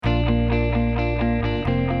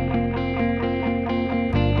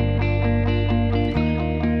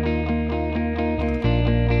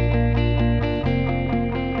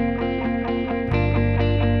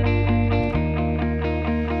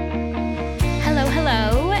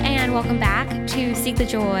and welcome back to Seek the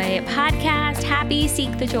Joy podcast. Happy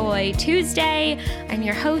Seek the Joy Tuesday. I'm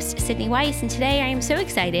your host, Sydney Weiss, and today I am so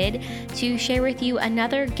excited to share with you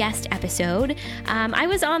another guest episode. I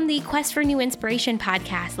was on the Quest for New Inspiration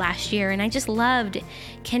podcast last year, and I just loved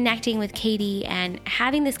connecting with Katie and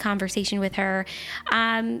having this conversation with her.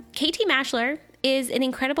 Katie Mashler is an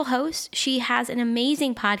incredible host. She has an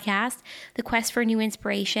amazing podcast, The Quest for New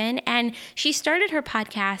Inspiration, and she started her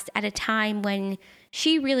podcast at a time when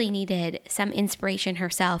she really needed some inspiration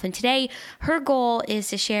herself. And today, her goal is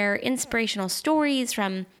to share inspirational stories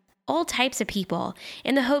from all types of people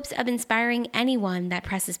in the hopes of inspiring anyone that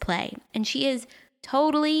presses play. And she is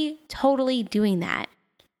totally doing that.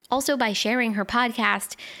 Also, by sharing her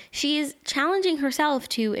podcast, she is challenging herself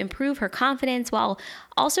to improve her confidence while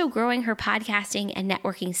also growing her podcasting and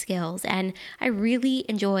networking skills. And I really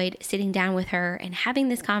enjoyed sitting down with her and having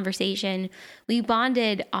this conversation. We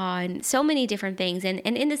bonded on so many different things. And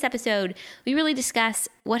in this episode, we really discuss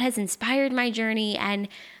what has inspired my journey and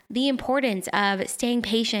the importance of staying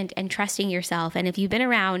patient and trusting yourself. And if you've been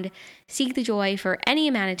around Seek the Joy for any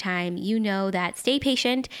amount of time, you know that stay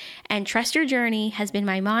patient and trust your journey has been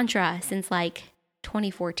my mantra since like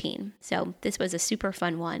 2014. So this was a super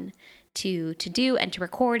fun one to do and to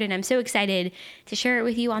record. And I'm so excited to share it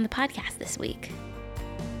with you on the podcast this week.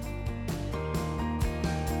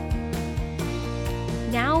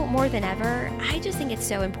 Now more than ever, I just think it's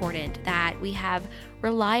so important that we have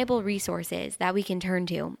reliable resources that we can turn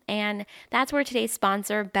to. And that's where today's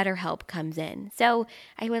sponsor, BetterHelp, comes in. So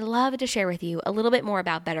I would love to share with you a little bit more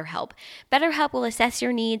about BetterHelp. BetterHelp will assess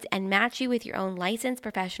your needs and match you with your own licensed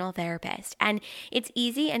professional therapist. And it's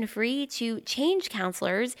easy and free to change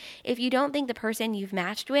counselors if you don't think the person you've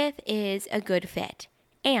matched with is a good fit.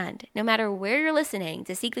 And no matter where you're listening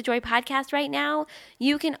to Seek the Joy podcast right now,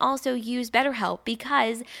 you can also use BetterHelp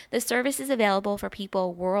because the service is available for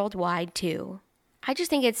people worldwide too. I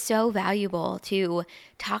just think it's so valuable to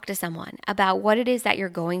talk to someone about what it is that you're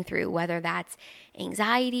going through, whether that's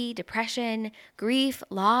anxiety, depression, grief,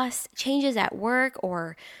 loss, changes at work,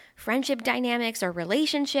 or friendship dynamics or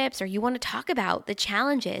relationships, or you want to talk about the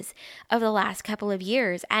challenges of the last couple of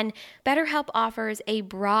years. And BetterHelp offers a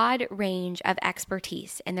broad range of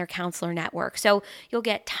expertise in their counselor network. So you'll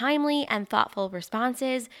get timely and thoughtful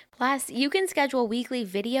responses. Plus, you can schedule weekly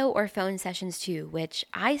video or phone sessions too, which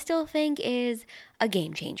I still think is a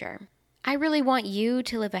game changer. I really want you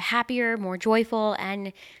to live a happier, more joyful,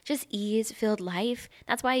 and just ease-filled life.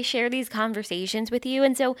 That's why I share these conversations with you.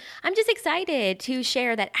 And so I'm just excited to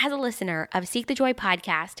share that as a listener of Seek the Joy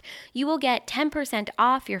podcast, you will get 10%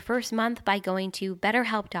 off your first month by going to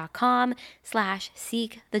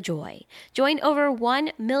betterhelp.com/seekthejoy. Join over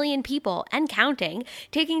 1 million people and counting,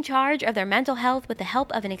 taking charge of their mental health with the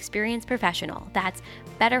help of an experienced professional. That's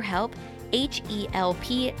BetterHelp,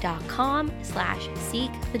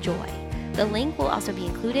 HELP.com/seekthejoy. The link will also be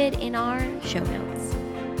included in our show notes.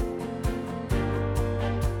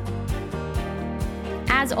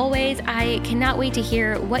 As always, I cannot wait to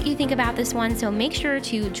hear what you think about this one, so make sure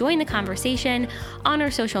to join the conversation on our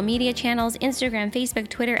social media channels, Instagram, Facebook,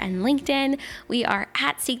 Twitter, and LinkedIn. We are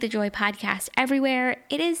at Seek the Joy Podcast everywhere.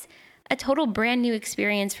 It is a total brand new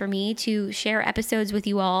experience for me to share episodes with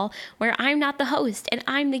you all where I'm not the host and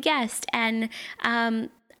I'm the guest. And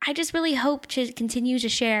I just really hope to continue to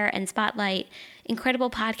share and spotlight incredible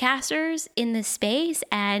podcasters in this space.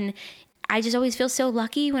 And I just always feel so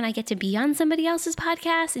lucky when I get to be on somebody else's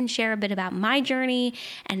podcast and share a bit about my journey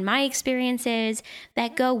and my experiences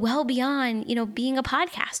that go well beyond, being a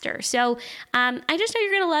podcaster. So I just know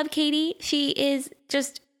you're going to love Katie. She is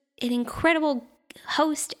just an incredible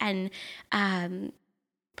host and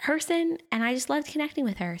person, and I just loved connecting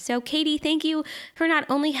with her. So Katie, thank you for not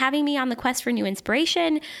only having me on the Quest for New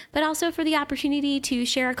Inspiration, but also for the opportunity to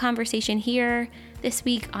share a conversation here this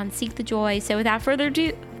week on Seek the Joy. So without further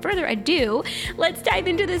ado, let's dive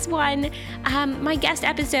into this one. My guest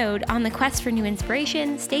episode on the Quest for New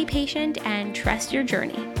Inspiration. Stay patient and trust your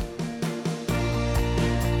journey.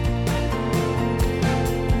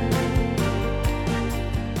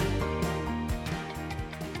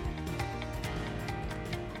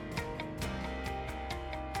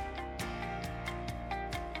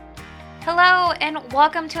 Hello, and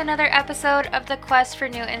welcome to another episode of the Quest for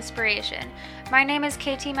New Inspiration. My name is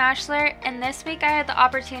Katie Mashler, and this week I had the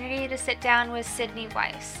opportunity to sit down with Sydney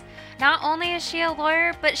Weiss. Not only is she a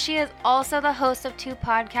lawyer, but she is also the host of 2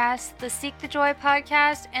 podcasts, the Seek the Joy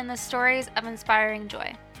podcast and the Stories of Inspiring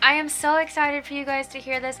Joy. I am so excited for you guys to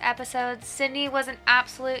hear this episode. Sydney was an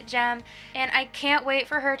absolute gem, and I can't wait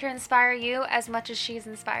for her to inspire you as much as she's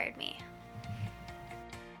inspired me.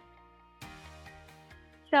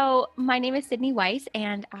 So my name is Sydney Weiss,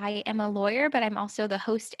 and I am a lawyer, but I'm also the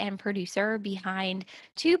host and producer behind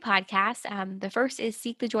two podcasts. The first is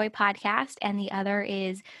Seek the Joy podcast, and the other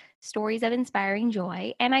is Stories of Inspiring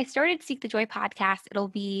Joy. And I started Seek the Joy podcast. It'll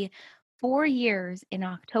be 4 years in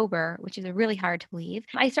October, which is really hard to believe.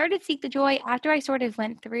 I started Seek the Joy after I sort of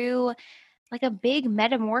went through like a big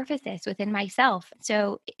metamorphosis within myself.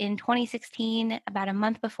 So in 2016, about a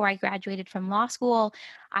month before I graduated from law school,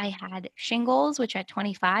 I had shingles, which at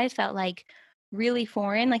 25 felt like really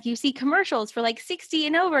foreign. Like you see commercials for like 60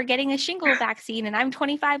 and over getting a shingle vaccine, and I'm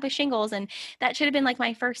 25 with shingles. And that should have been like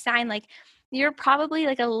my first sign, like you're probably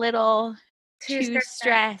like a little too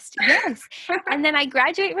stressed. Yes. And then I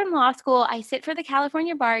graduate from law school. I sit for the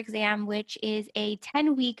California bar exam, which is a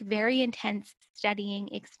 10-week, very intense studying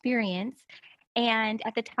experience. And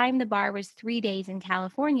at the time, the bar was 3 days in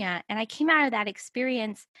California. And I came out of that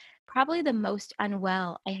experience probably the most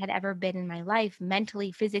unwell I had ever been in my life,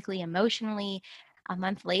 mentally, physically, emotionally. A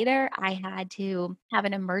month later, I had to have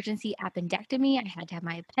an emergency appendectomy. I had to have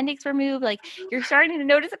my appendix removed. Like, you're starting to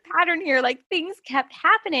notice a pattern here. Like, things kept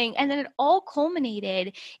happening. And then it all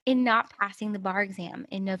culminated in not passing the bar exam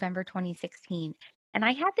in November 2016. And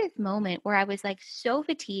I had this moment where I was like so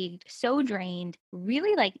fatigued, so drained,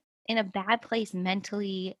 really like in a bad place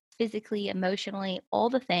mentally, physically, emotionally, all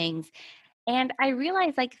the things. And I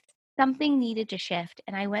realized like something needed to shift.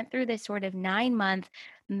 And I went through this sort of 9-month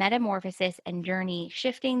metamorphosis and journey,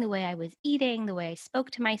 shifting the way I was eating, the way I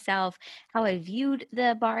spoke to myself, how I viewed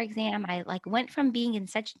the bar exam. I like went from being in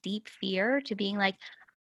such deep fear to being like,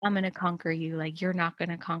 I'm going to conquer you. Like, you're not going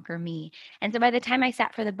to conquer me. And so by the time I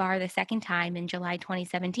sat for the bar the second time in July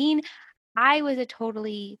 2017, I was a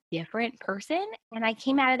totally different person. And I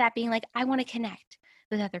came out of that being like, I want to connect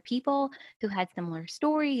with other people who had similar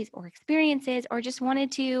stories or experiences or just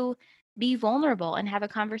wanted to be vulnerable and have a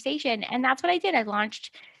conversation. And that's what I did. I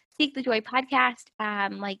launched Seek the Joy podcast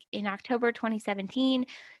like in October 2017.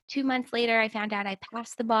 2 months later, I found out I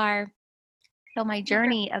passed the bar. So my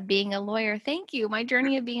journey of being a lawyer, thank you. My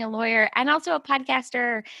journey of being a lawyer and also a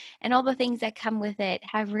podcaster and all the things that come with it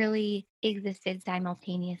have really existed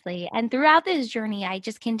simultaneously. And throughout this journey, I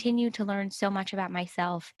just continue to learn so much about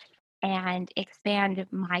myself and expand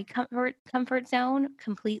my comfort zone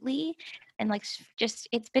completely. And like just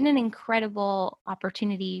it's been an incredible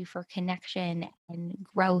opportunity for connection and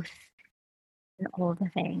growth and all of the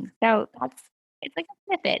things. So that's it's like a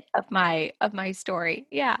snippet of my story.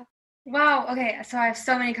 Yeah. Wow. Okay. So I have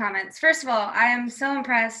so many comments. First of all, I am so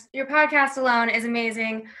impressed. Your podcast alone is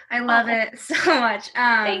amazing. I love Oh, it so much.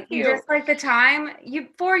 thank And you. just like the time,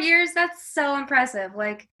 4 years, that's so impressive.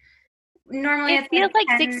 Like normally It it's feels like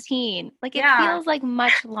like 10. 16. Like, it Yeah. feels like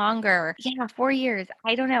much longer. Yeah, 4 years.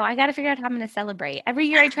 I don't know. I gotta figure out how I'm gonna celebrate. Every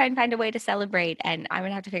year I try and find a way to celebrate, and I'm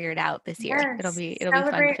gonna have to figure it out this year. Yes. It'll be fun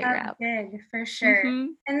to Celebrate figure up out. big for sure.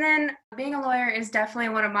 Mhm. And then being a lawyer is definitely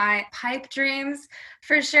one of my pipe dreams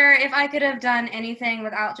for sure. If I could have done anything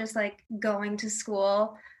without just like going to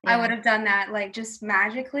school, I would Yeah. have done that like just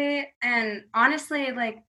magically. And honestly,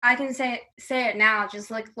 like I can say it now, just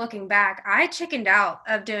like looking back, I chickened out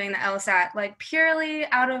of doing the LSAT, like purely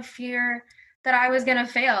out of fear that I was gonna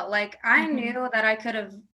fail. Like I Mhm. knew that I could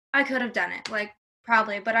have done it, like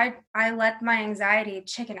probably, but I let my anxiety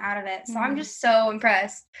chicken out of it. So I'm Mm. just so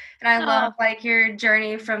impressed. And I love Oh, like your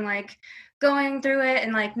journey from like going through it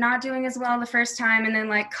and like not doing as well the first time and then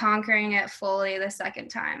like conquering it fully the second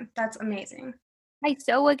time. That's amazing. I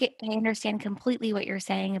understand completely what you're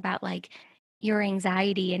saying about, like, your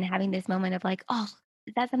anxiety and having this moment of like, "Oh,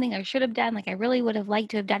 is that something I should have done? Like, I really would have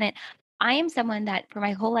liked to have done it." I am someone that for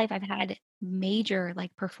my whole life, I've had major,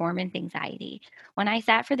 like, performance anxiety. When I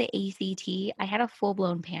sat for the ACT, I had a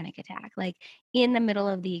full-blown panic attack, like, in the middle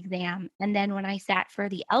of the exam, and then when I sat for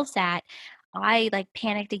the LSAT, I, like,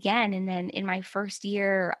 panicked again, and then in my first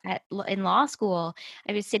year in law school,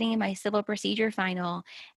 I was sitting in my civil procedure final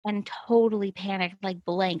and totally panicked, like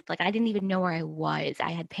blanked. Like I didn't even know where I was. I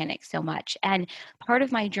had panicked so much. And part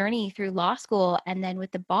of my journey through law school and then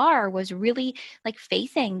with the bar was really like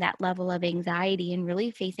facing that level of anxiety and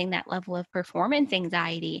really facing that level of performance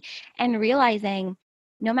anxiety and realizing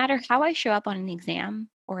no matter how I show up on an exam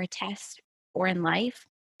or a test or in life,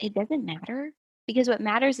 it doesn't matter. Because what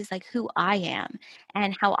matters is like who I am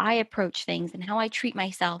and how I approach things and how I treat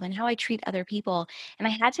myself and how I treat other people. And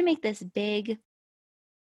I had to make this big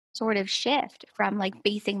sort of shift from like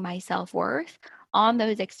basing my self-worth on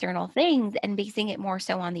those external things and basing it more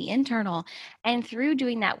so on the internal. And through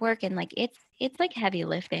doing that work and like it's like heavy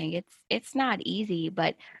lifting. It's not easy,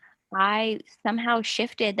 but I somehow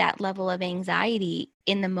shifted that level of anxiety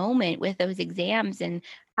in the moment with those exams and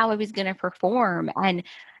how I was going to perform and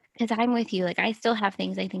because I'm with you. Like, I still have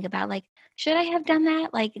things I think about, like, should I have done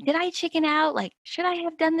that? Like, did I chicken out? Like, should I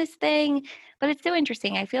have done this thing? But it's so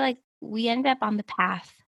interesting. I feel like we end up on the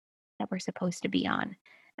path that we're supposed to be on.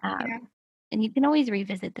 Yeah. And you can always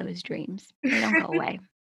revisit those dreams. They don't go away.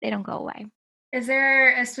 They don't go away. Is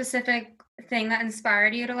there a specific thing that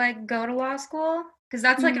inspired you to like go to law school? Because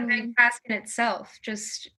that's like a big task in itself,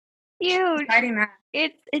 just Huge. deciding that.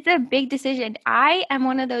 It's a big decision. I am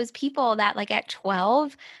one of those people that, like, at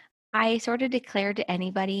 12, I sort of declared to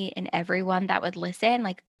anybody and everyone that would listen,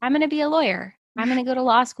 like, I'm going to be a lawyer. I'm going to go to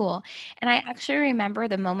law school. And I actually remember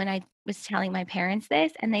the moment I was telling my parents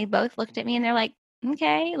this, and they both looked at me and they're like,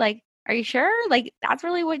 okay, like, are you sure? Like, that's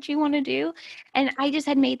really what you want to do? And I just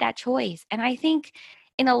had made that choice. And I think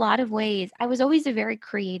in a lot of ways, I was always a very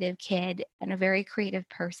creative kid and a very creative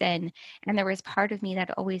person. And there was part of me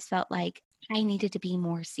that always felt like I needed to be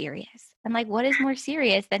more serious. And like, what is more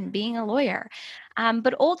serious than being a lawyer?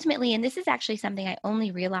 But ultimately, and this is actually something I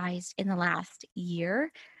only realized in the last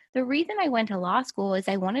year, the reason I went to law school is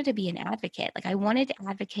I wanted to be an advocate. Like, I wanted to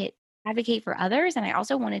advocate for others, and I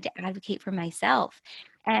also wanted to advocate for myself.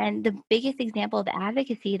 And the biggest example of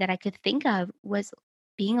advocacy that I could think of was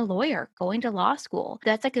being a lawyer, going to law school.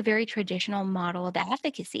 That's like a very traditional model of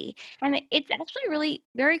advocacy. And it's actually really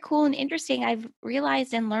very cool and interesting. I've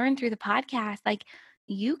realized and learned through the podcast, like,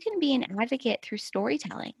 you can be an advocate through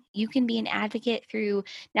storytelling. You can be an advocate through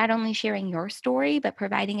not only sharing your story, but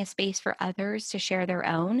providing a space for others to share their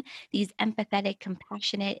own, these empathetic,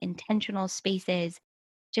 compassionate, intentional spaces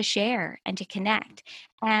to share and to connect.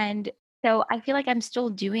 And so I feel like I'm still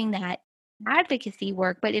doing that advocacy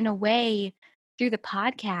work, but in a way through the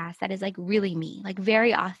podcast that is like really me, like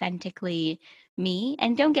very authentically me.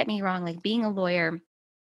 And don't get me wrong, like being a lawyer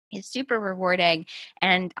is super rewarding,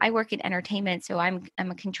 and I work in entertainment, so I'm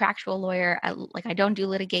a contractual lawyer. I don't do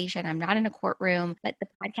litigation. I'm not in a courtroom, but the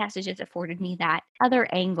podcast has just afforded me that other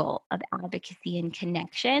angle of advocacy and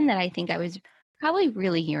connection that I think I was probably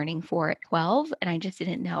really yearning for at 12, and I just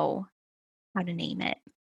didn't know how to name it.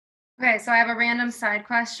 Okay, so I have a random side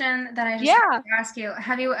question that I just Yeah. have to ask you.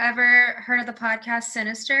 Have you ever heard of the podcast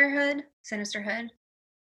Sinisterhood? Sinisterhood?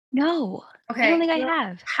 No, I don't Okay, think I you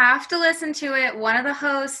have. have to listen to it. One of the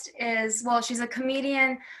hosts is, well, she's a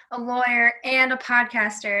comedian, a lawyer, and a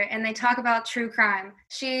podcaster, and they talk about true crime.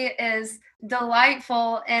 She is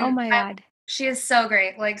delightful, Oh and my God. she is so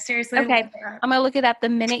great. Like, seriously, look Okay. her up. I'm gonna look it up the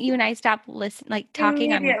minute you and I stop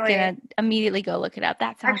talking. I'm Immediately. gonna immediately go look it up.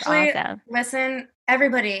 That sounds Actually, awesome. listen,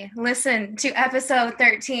 everybody, listen to episode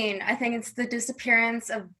 13. I think it's the disappearance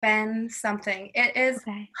of Ben something. It is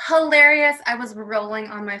Okay. hilarious. I was rolling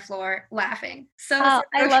on my floor laughing. So Oh,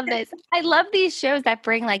 I good. love this. I love these shows that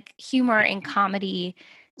bring like humor and comedy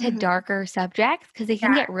to Mhm. darker subjects because they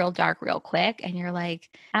can Yeah. get real dark real quick. And you're like,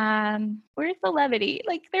 where's the levity?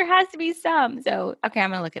 Like, there has to be some. So, okay,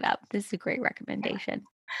 I'm gonna look it up. This is a great recommendation.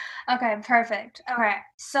 Okay, perfect. Okay.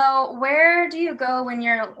 So where do you go when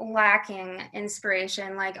you're lacking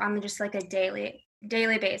inspiration, like on just like a daily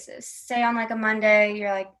basis? Say on like a Monday,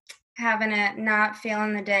 you're like having it, not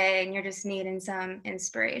feeling the day, and you're just needing some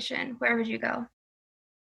inspiration. Where would you go?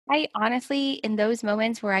 I honestly, in those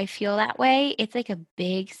moments where I feel that way, it's like a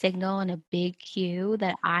big signal and a big cue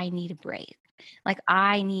that I need a break. Like,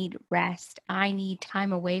 I need rest. I need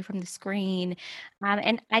time away from the screen.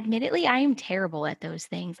 And admittedly, I am terrible at those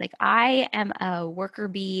things. Like, I am a worker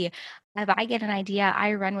bee. If I get an idea,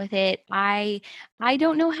 I run with it. I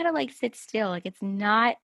don't know how to like sit still. Like, it's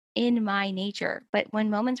not in my nature. But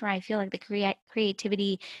when moments where I feel like the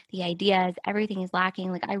creativity, the ideas, everything is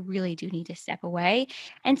lacking, like I really do need to step away.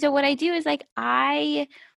 And so what I do is like I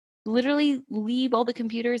literally leave all the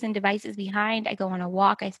computers and devices behind. I go on a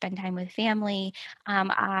walk, I spend time with family.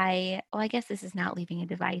 I guess this is not leaving a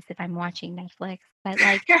device if I'm watching Netflix, but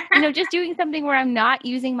like, just doing something where I'm not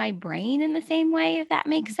using my brain in the same way, if that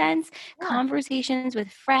makes sense. Yeah. Conversations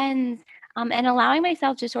with friends, and allowing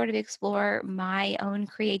myself to sort of explore my own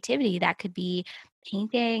creativity. That could be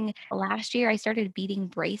painting. Last year I started beading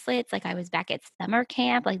bracelets. Like, I was back at summer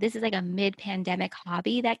camp. Like, this is like a mid-pandemic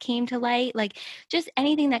hobby that came to light. Like, just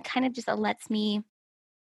anything that kind of just lets me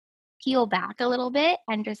peel back a little bit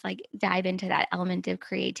and just like dive into that element of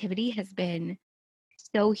creativity has been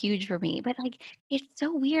so huge for me. But like, it's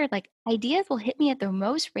so weird. Like, ideas will hit me at the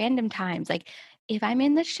most random times. Like, if I'm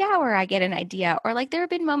in the shower, I get an idea. Or like, there have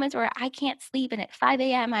been moments where I can't sleep, and at 5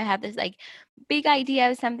 a.m., I have this like big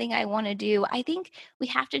idea of something I want to do. I think we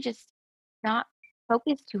have to just not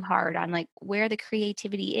focus too hard on like where the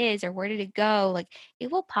creativity is or where did it go. Like,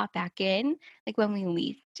 it will pop back in like when we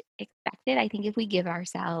least expect it. I think if we give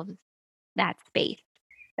ourselves that space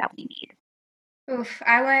that we need. Oof,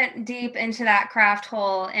 I went deep into that craft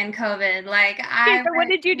hole in COVID. Like Okay, so what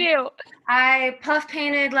did you do? I puff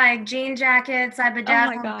painted like jean jackets, I Oh my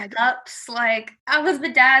bedazzled God. cups, like I was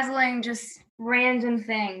bedazzling just random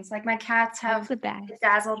things. Like my cats That's have the best.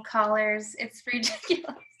 bedazzled collars. It's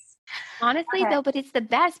ridiculous. Honestly, Okay. though, but it's the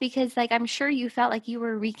best because, like, I'm sure you felt like you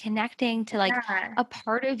were reconnecting to like Yeah. a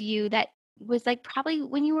part of you that was like probably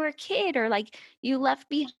when you were a kid or like you left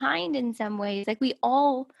behind in some ways. Like we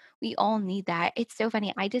all need that. It's so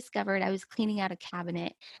funny. I was cleaning out a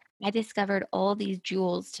cabinet. I discovered all these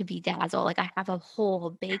jewels to bedazzle. Like I have a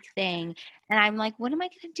whole big thing. And I'm like, what am I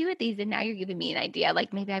gonna do with these? And now you're giving me an idea.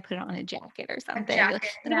 Like maybe I put it on a jacket or A something jacket.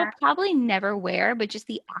 that Yeah. I'll probably never wear, but just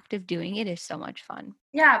the act of doing it is so much fun.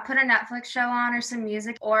 Yeah. Put a Netflix show on or some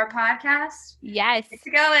music or a podcast. Yes. Get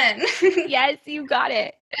to go in. Yes, you got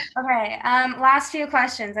it. Okay, last few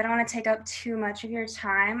questions. I don't want to take up too much of your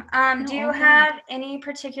time. No, Do you all good. have any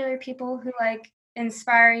particular people who like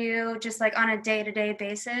inspire you just like on a day-to-day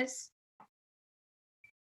basis?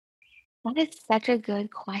 That is such a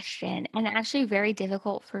good question and actually very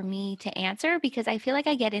difficult for me to answer because I feel like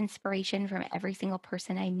I get inspiration from every single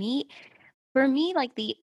person I meet. For me, like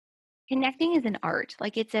the connecting is an art,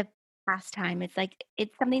 like, it's a pastime, it's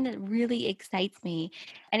something that really excites me.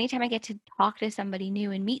 Anytime I get to talk to somebody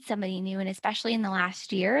new and meet somebody new, and especially in the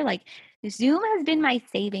last year, like, Zoom has been my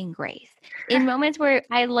saving grace. In moments where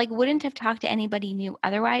I, like, wouldn't have talked to anybody new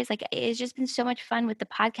otherwise, like, it's just been so much fun with the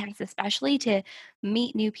podcast, especially to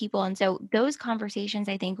meet new people, and so those conversations,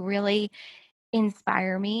 I think, really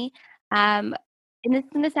inspire me. Um, and this is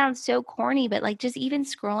gonna sound so corny, but, like, just even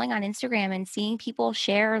scrolling on Instagram and seeing people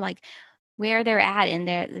share, like, where they're at in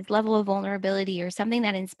their this level of vulnerability or something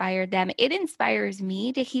that inspired them, it inspires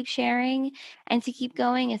me to keep sharing and to keep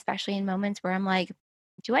going, especially in moments where I'm like,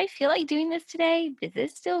 "Do I feel like doing this today? Does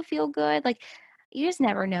this still feel good?" Like, you just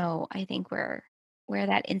never know, I think, where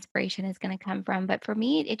that inspiration is gonna come from, but for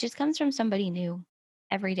me, it just comes from somebody new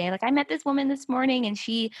every day. Like, I met this woman this morning, and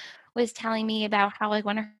she was telling me about how, like,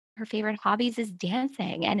 one of her favorite hobbies is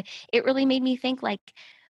dancing, and it really made me think, like,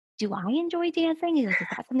 do I enjoy dancing? Like, is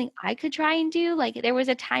that something I could try and do? Like, there was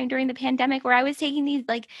a time during the pandemic where I was taking these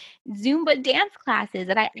like Zumba dance classes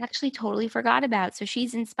that I actually totally forgot about. So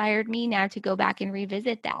she's inspired me now to go back and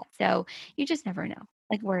revisit that. So you just never know,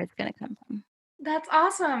 like, where it's going to come from. That's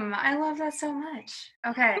awesome. I love that so much.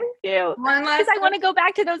 Okay, Thank you. one Because last I want to go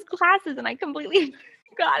back to those classes and I completely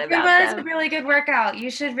forgot about Zumba is a them. really good workout.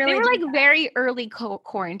 You should They really were do like very early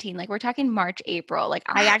quarantine. Like we're talking March, April. Like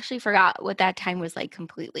I that. actually forgot what that time was like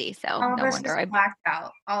completely. So All of no us wonder just I blacked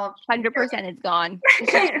out. All of 100% it's gone.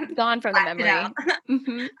 It's just gone from the blacked it out. memory.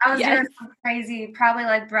 Mhm. I was Yes. doing some crazy, probably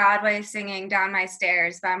like Broadway singing down my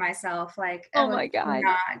stairs by myself. Like it Oh was my god.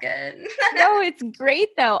 not good. No, it's great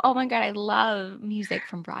though. Oh my god, I love music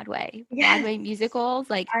from Broadway. Yes. Broadway musicals,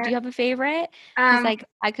 like, do I you have a favorite? Because um like,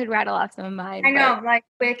 I could rattle off some of I mine, but know, like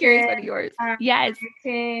I'm curious Wicked, what are yours? Yes. Lion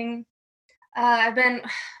King. I've been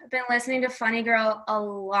listening to Funny Girl a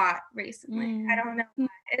lot recently. I Mm. don't know Mm, why.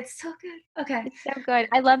 It's so good. Okay. it's so good.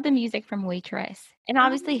 I love the music from Waitress, and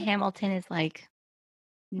obviously Oh, Hamilton is, like,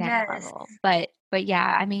 next yes. level, but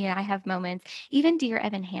yeah, I mean, I have moments even Dear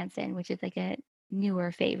Evan Hansen, which is, like, a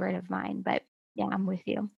newer favorite of mine, but yeah, I'm with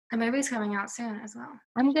you. The movie's coming out soon as well.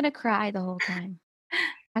 I'm gonna cry the whole time.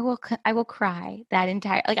 I will cry that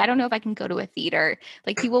entire like, I don't know if I can go to a theater.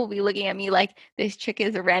 Like, people will be looking at me like, "This chick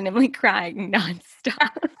is randomly crying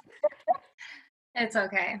nonstop." It's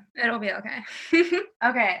okay. It'll be okay.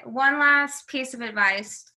 Okay, one last piece of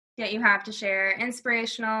advice that you have to share,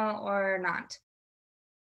 inspirational or not.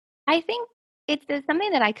 I think it's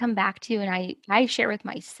something that I come back to and I share with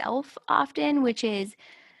myself often, which is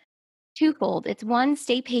twofold. It's one,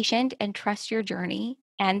 stay patient and trust your journey,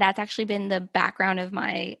 and that's actually been the background of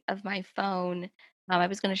my phone. I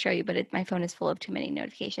was gonna show you, but my phone is full of too many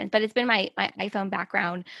notifications. But it's been my iPhone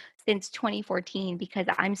background since 2014 because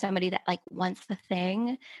I'm somebody that like wants the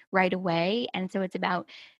thing right away, and so it's about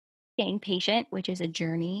staying patient, which is a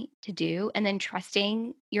journey to do, and then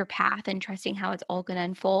trusting your path and trusting how it's all going to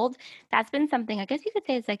unfold. That's been something I guess you could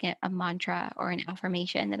say it's like a mantra or an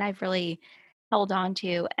affirmation that I've really held on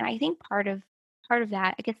to. And I think part of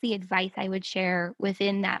that, I guess the advice I would share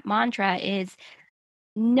within that mantra is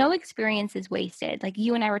no experience is wasted. Like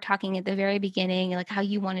you and I were talking at the very beginning, like how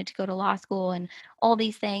you wanted to go to law school and all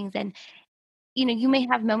these things. And you may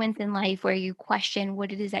have moments in life where you question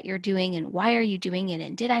what it is that you're doing and why are you doing it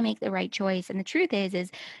and did I make the right choice? And the truth is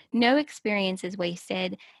no experience is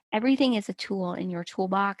wasted. Everything is a tool in your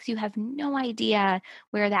toolbox. You have no idea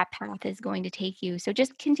where that path is going to take you. So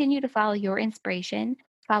just continue to follow your inspiration,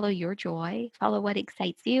 follow your joy, follow what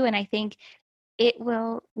excites you. And I think it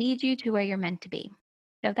will lead you to where you're meant to be.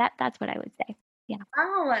 So that's what I would say. Yeah.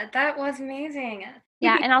 Oh, that was amazing.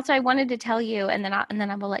 Yeah, and also I wanted to tell you, and then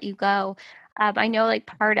I will let you go. I know like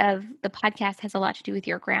part of the podcast has a lot to do with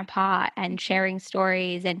your grandpa and sharing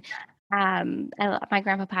stories. And my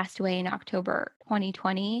grandpa passed away in October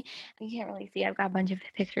 2020. You can't really see. I've got a bunch of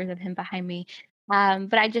pictures of him behind me.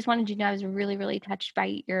 But I just wanted you to know I was really, really touched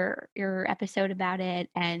by your episode about it,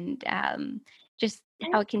 and just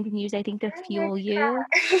how it continues, I think, to fuel you.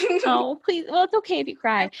 Oh, please. Well, it's okay if you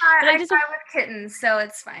cry. But I cry with kittens, so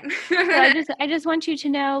it's fine. I just want you to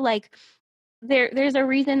know, like, there's a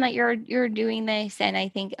reason that you're doing this, and I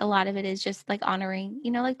think a lot of it is just like honoring,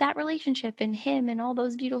 like that relationship and him and all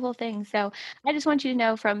those beautiful things. So I just want you to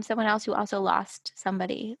know, from someone else who also lost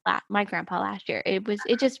somebody, my grandpa last year,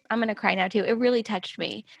 I'm gonna cry now too. It really touched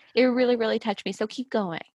me. It really, really touched me. So keep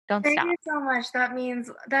going. Don't Thank stop. you so much. That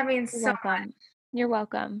means You're so welcome. much. You're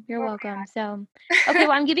welcome. You're welcome. So, okay,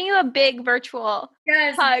 well, I'm giving you a big virtual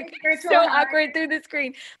hug. So awkward through the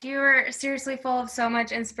screen. You were seriously full of so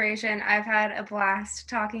much inspiration. I've had a blast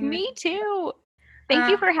talking. Me too. Thank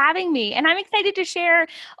you for having me. And I'm excited to share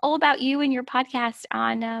all about you and your podcast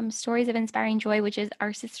on Stories of Inspiring Joy, which is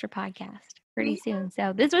our sister podcast, pretty soon.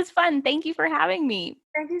 So this was fun. Thank you for having me.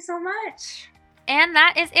 Thank you so much. And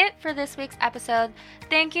that is it for this week's episode.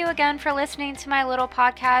 Thank you again for listening to my little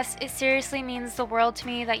podcast. It seriously means the world to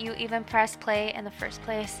me that you even press play in the first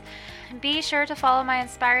place. Be sure to follow my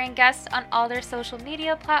inspiring guests on all their social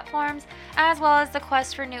media platforms, as well as the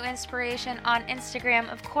Quest for New Inspiration on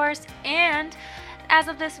Instagram, of course. And as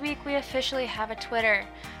of this week, we officially have a Twitter.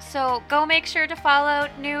 So go make sure to follow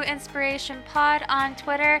New Inspiration Pod on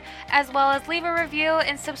Twitter, as well as leave a review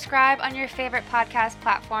and subscribe on your favorite podcast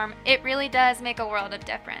platform. It really does make a world of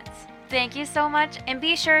difference. Thank you so much, and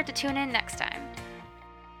be sure to tune in next time.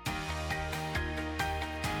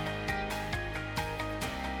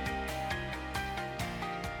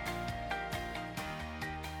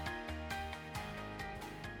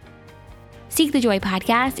 Seek the Joy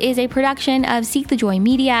podcast is a production of Seek the Joy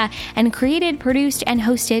Media and created, produced, and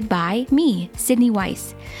hosted by me, Sydney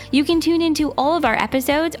Weiss. You can tune into all of our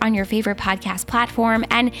episodes on your favorite podcast platform,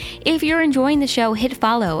 and if you're enjoying the show, hit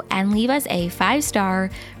follow and leave us a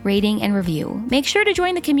 5-star rating and review. Make sure to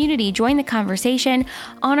join the community, join the conversation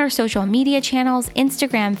on our social media channels,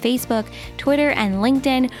 Instagram, Facebook, Twitter, and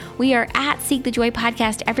LinkedIn. We are at Seek the Joy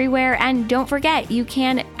Podcast everywhere, and don't forget, you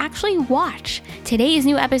can actually watch today's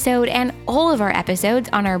new episode and all of our episodes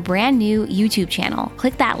on our brand new YouTube channel.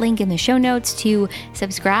 Click that link in the show notes to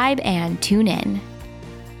subscribe and tune in.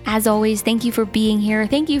 As always, thank you for being here.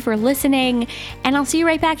 Thank you for listening. And I'll see you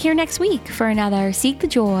right back here next week for another Seek the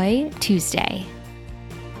Joy Tuesday.